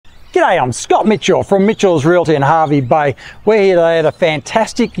G'day, I'm Scott Mitchell from Mitchell's Realty in Hervey Bay. We're here today at a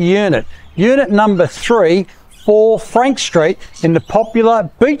fantastic unit number 3, 4 Frank Street in the popular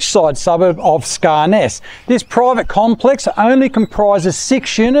beachside suburb of Scarness. This private complex only comprises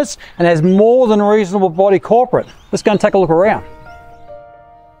 6 units and has more than reasonable body corporate. Let's go and take a look around.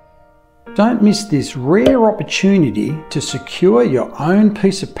 Don't miss this rare opportunity to secure your own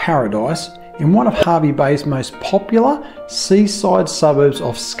piece of paradise in one of Hervey Bay's most popular seaside suburbs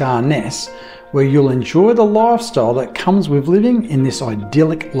of Scarness, where you'll enjoy the lifestyle that comes with living in this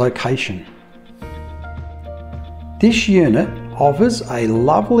idyllic location. This unit offers a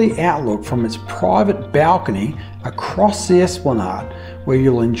lovely outlook from its private balcony across the Esplanade, where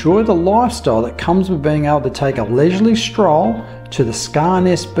you'll enjoy the lifestyle that comes with being able to take a leisurely stroll to the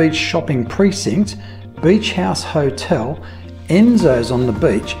Scarness Beach shopping precinct, Beach House Hotel, Enzo's on the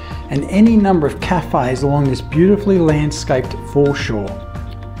beach, and any number of cafes along this beautifully landscaped foreshore.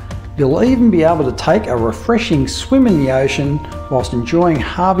 You'll even be able to take a refreshing swim in the ocean whilst enjoying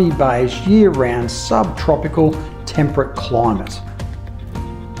Hervey Bay's year-round subtropical temperate climate.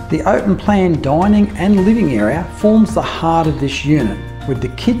 The open plan dining and living area forms the heart of this unit, with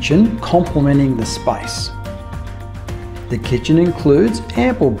the kitchen complementing the space. The kitchen includes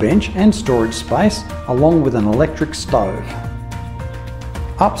ample bench and storage space along with an electric stove.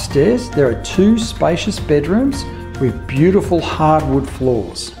 Upstairs there are 2 spacious bedrooms with beautiful hardwood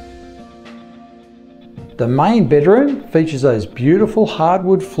floors. The main bedroom features those beautiful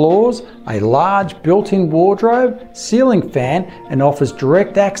hardwood floors, a large built-in wardrobe, ceiling fan, and offers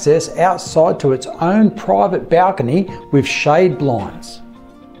direct access outside to its own private balcony with shade blinds.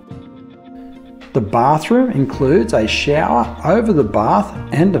 The bathroom includes a shower over the bath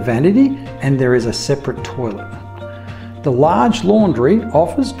and a vanity, and there is a separate toilet. The large laundry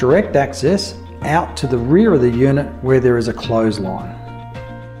offers direct access out to the rear of the unit where there is a clothesline.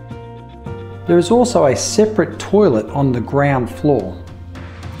 There is also a separate toilet on the ground floor.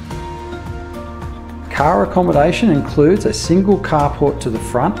 Car accommodation includes a single carport to the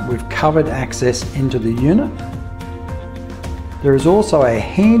front with covered access into the unit. There is also a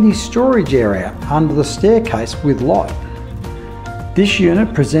handy storage area under the staircase with light. This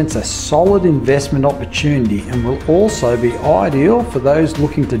unit presents a solid investment opportunity and will also be ideal for those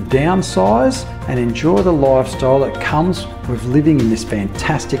looking to downsize and enjoy the lifestyle that comes with living in this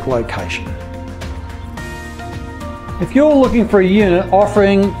fantastic location. If you're looking for a unit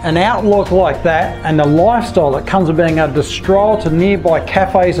offering an outlook like that and the lifestyle that comes with being able to stroll to nearby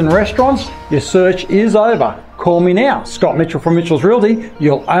cafes and restaurants, your search is over. Call me now, Scott Mitchell from Mitchell's Realty.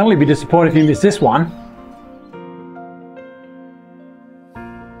 You'll only be disappointed if you miss this one.